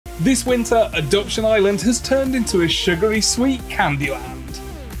This winter, Adoption Island has turned into a sugary sweet Candyland.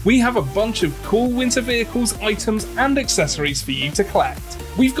 We have a bunch of cool winter vehicles, items and accessories for you to collect.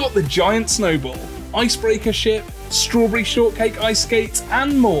 We've got the giant Snowball, icebreaker ship, strawberry shortcake ice skates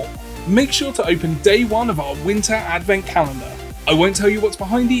and more. Make sure to open day one of our winter advent calendar. I won't tell you what's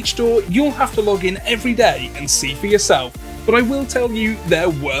behind each door, you'll have to log in every day and see for yourself, but I will tell you they're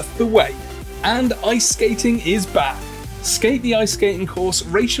worth the wait. And ice skating is back. Skate the ice skating course,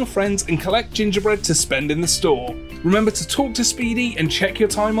 race your friends and collect gingerbread to spend in the store. Remember to talk to Speedy and check your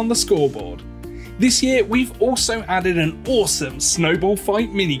time on the scoreboard. This year we've also added an awesome snowball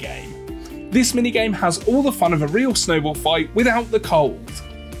fight minigame. This minigame has all the fun of a real snowball fight without the cold.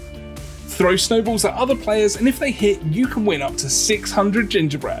 Throw snowballs at other players and if they hit you can win up to 600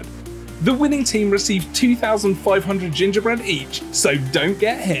 gingerbread. The winning team receives 2,500 gingerbread each, so don't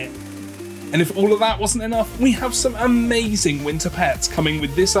get hit. And if all of that wasn't enough, we have some amazing winter pets coming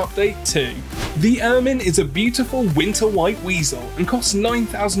with this update too. The Ermine is a beautiful winter white weasel and costs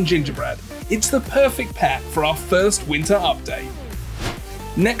 9,000 gingerbread. It's the perfect pet for our first winter update.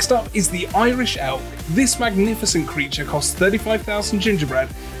 Next up is the Irish elk. This magnificent creature costs 35,000 gingerbread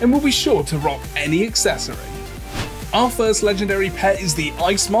and will be sure to rock any accessory. Our first legendary pet is the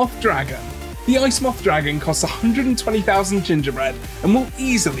Ice Moth Dragon. The Ice Moth Dragon costs 120,000 gingerbread and will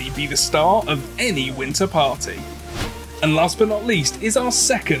easily be the star of any winter party. And last but not least is our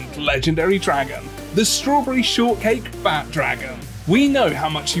second legendary dragon, the Strawberry Shortcake Bat Dragon. We know how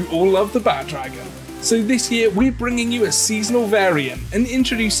much you all love the Bat Dragon, so this year we're bringing you a seasonal variant and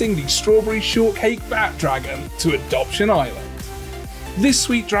introducing the Strawberry Shortcake Bat Dragon to Adoption Island. This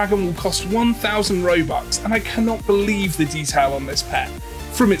sweet dragon will cost 1,000 Robux and I cannot believe the detail on this pet.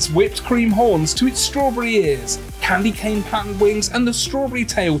 From its whipped cream horns to its strawberry ears, candy cane patterned wings and the strawberry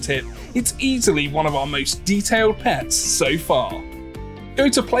tail tip, it's easily one of our most detailed pets so far. Go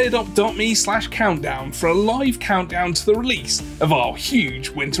to PlayAdoptMe/countdown for a live countdown to the release of our huge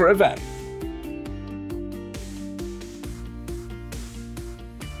winter event.